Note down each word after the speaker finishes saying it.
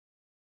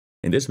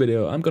In this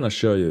video I'm gonna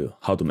show you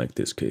how to make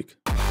this kick.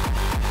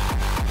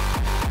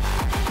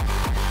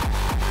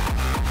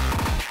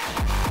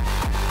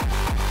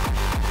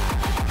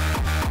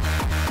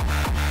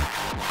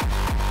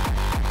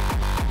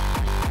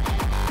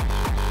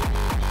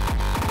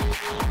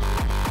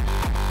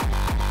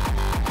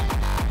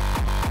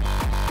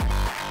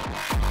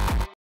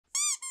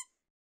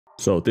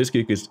 So this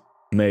kick is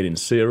made in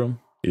Serum.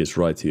 It is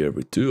right here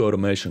with 2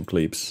 automation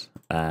clips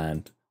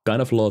and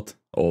kind of lot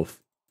of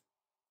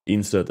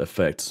insert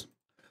effects.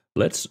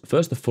 Let's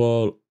first of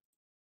all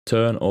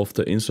turn off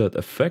the insert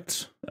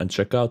effects and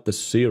check out the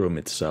Serum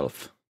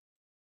itself.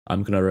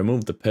 I'm gonna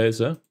remove the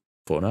pacer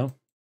for now.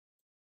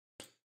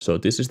 So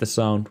this is the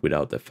sound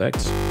without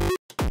effects.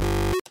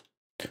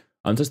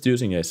 I'm just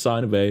using a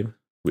sine wave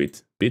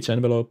with pitch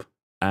envelope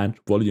and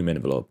volume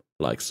envelope,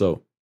 like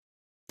so.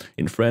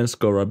 In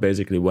Frenchcore, I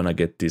basically want to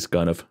get this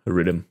kind of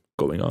rhythm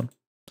going on.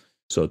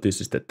 So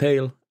this is the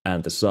tail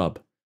and the sub.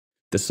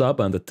 The sub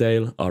and the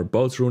tail are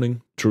both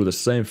running through the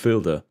same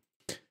filter.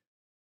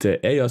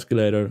 The A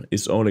oscillator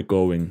is only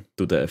going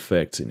to the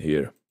effects in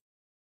here.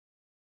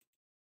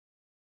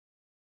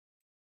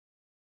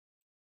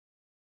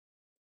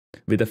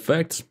 With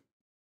effects,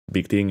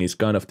 big thing is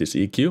kind of this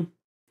EQ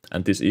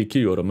and this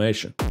EQ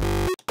automation.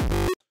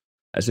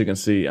 As you can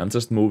see, I'm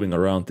just moving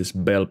around this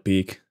bell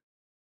peak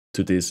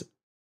to this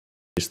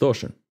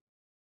distortion.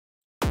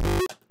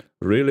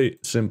 Really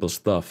simple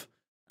stuff.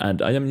 And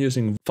I am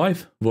using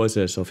 5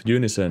 voices of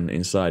unison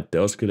inside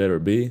the oscillator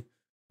B,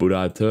 but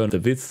I turned the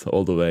width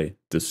all the way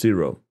to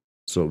 0.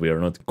 So we are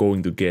not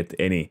going to get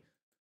any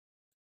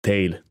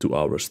tail to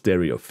our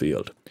stereo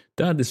field.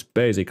 That is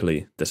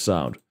basically the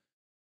sound.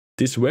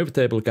 This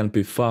wavetable can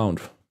be found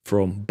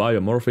from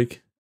Biomorphic,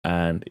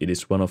 and it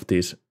is one of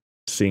these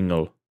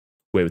single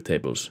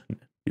wavetables.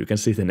 You can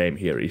see the name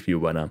here if you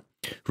wanna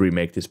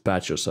remake this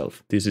patch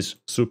yourself. This is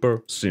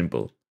super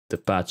simple, the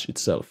patch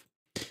itself.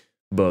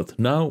 But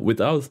now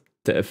without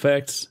the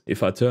effects,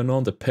 if I turn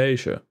on the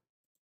pacer,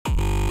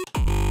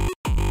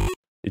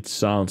 it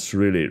sounds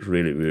really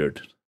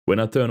weird. When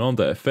I turn on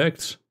the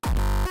effects,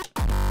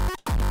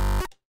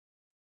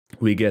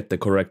 we get the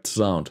correct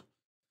sound.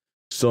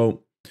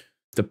 So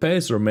the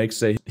pacer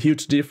makes a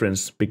huge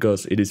difference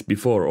because it is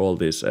before all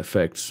these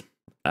effects.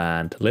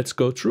 And let's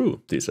go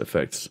through these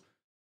effects.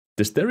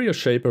 The stereo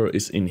shaper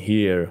is in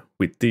here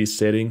with these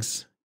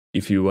settings.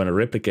 If you want to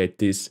replicate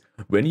this,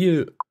 when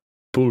you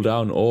pull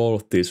down all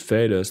of these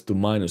faders to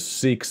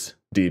 -6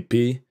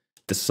 dB,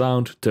 the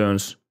sound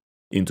turns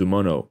into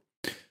mono.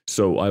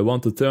 So I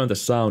want to turn the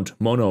sound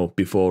mono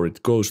before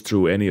it goes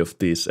through any of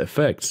these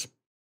effects.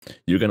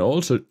 You can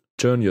also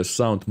turn your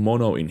sound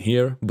mono in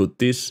here, but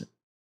this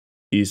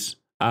is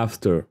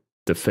after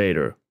the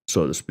fader,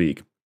 so to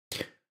speak.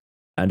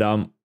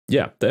 And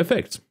yeah, the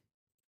effects.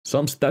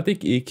 Some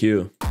static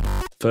EQ,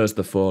 first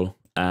of all,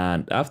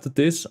 and after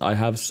this I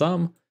have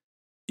some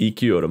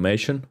EQ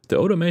automation. The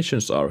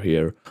automations are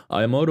here.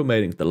 I am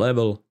automating the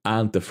level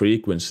and the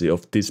frequency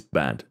of this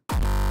band.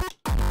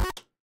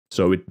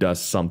 So it does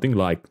something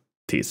like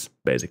this,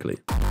 basically.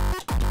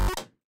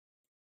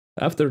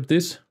 After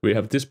this, we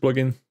have this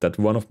plugin that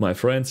one of my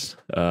friends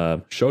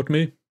showed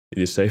me.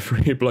 It is a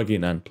free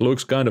plugin and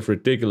looks kind of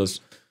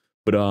ridiculous,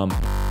 but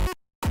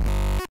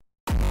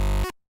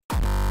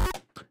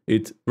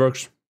it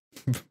works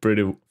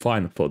pretty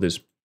fine for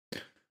this.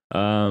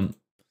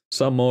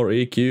 Some more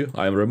EQ.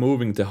 I'm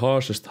removing the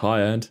harshest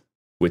high end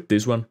with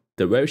this one.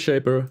 The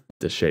Waveshaper,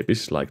 the shape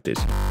is like this.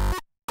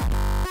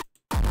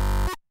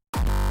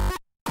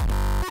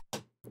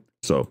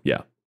 So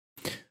yeah,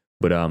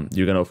 but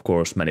you can of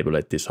course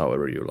manipulate this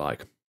however you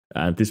like.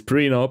 And this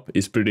preamp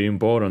is pretty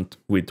important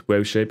with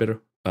Waveshaper.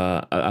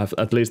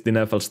 At least in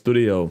FL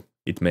Studio,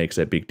 it makes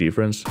a big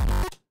difference.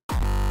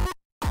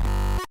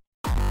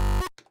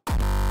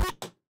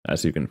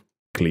 As you can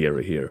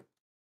clearly hear.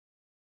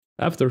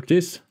 After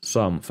this,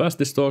 some fast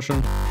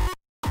distortion,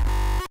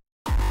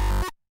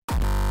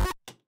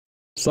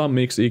 some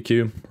mix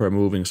EQ,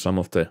 removing some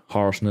of the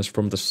harshness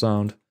from the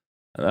sound.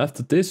 And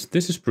after this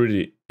is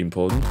pretty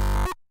important.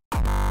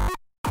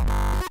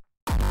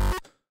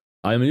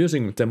 I am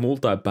using the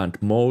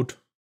multi-band mode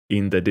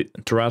in the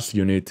trash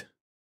unit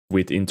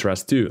within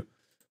trash 2,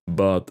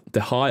 but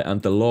the high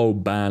and the low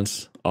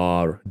bands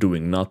are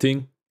doing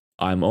nothing.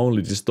 I'm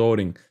only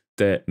distorting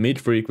the mid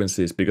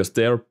frequencies because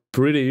they are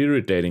pretty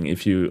irritating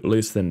if you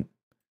listen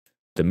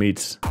the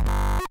mids.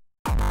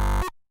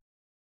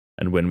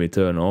 And when we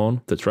turn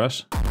on the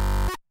trash,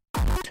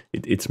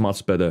 it's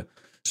much better.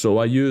 So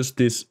I use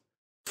this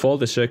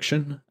faulty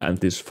section and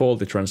this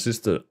faulty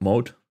transistor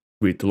mode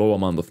with low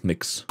amount of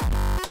mix.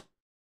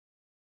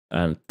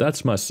 And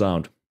that's my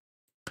sound.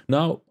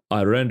 Now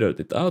I rendered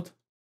it out,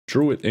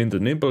 threw it into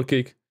Nimble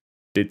kick,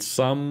 did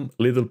some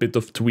little bit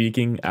of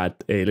tweaking,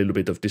 add a little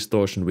bit of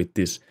distortion with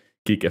this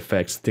kick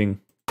effects thing.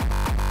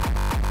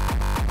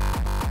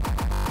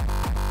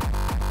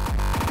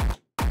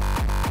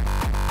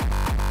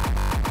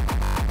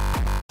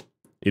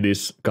 It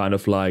is kind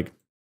of like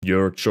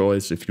your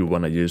choice if you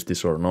want to use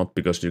this or not,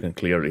 because you can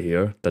clearly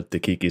hear that the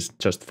kick is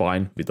just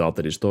fine without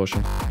the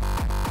distortion.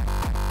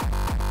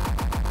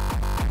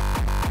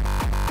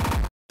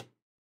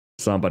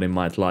 Somebody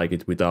might like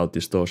it without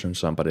distortion,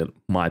 somebody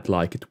might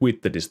like it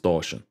with the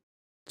distortion.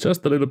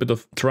 Just a little bit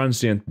of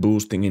transient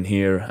boosting in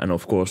here, and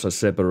of course I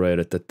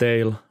separated the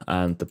tail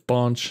and the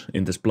punch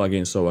in this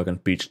plugin so I can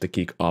pitch the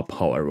kick up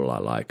however I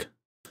like.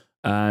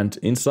 And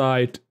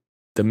inside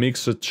the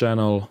mixer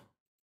channel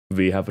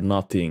we have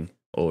nothing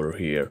over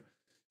here.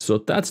 So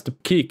that's the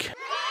kick.